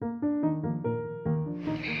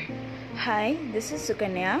Hi, this is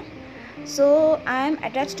Sukanya. So, I am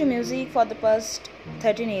attached to music for the past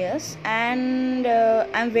 13 years and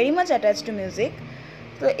I'm very much attached to music.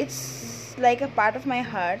 So, it's like a part of my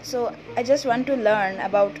heart. So, I just want to learn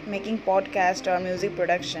about making podcast or music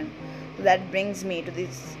production. So that brings me to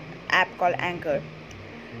this app called Anchor.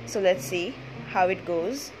 So, let's see how it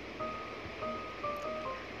goes.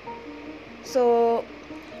 So,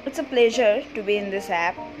 it's a pleasure to be in this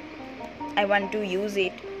app. I want to use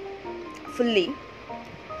it fully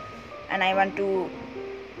and I want to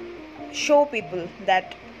show people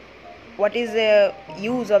that what is the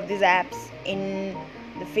use of these apps in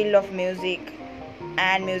the field of music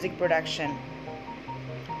and music production.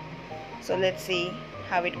 So let's see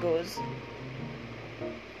how it goes.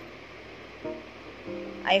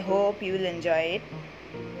 I hope you will enjoy it.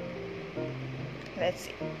 Let's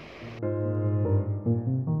see.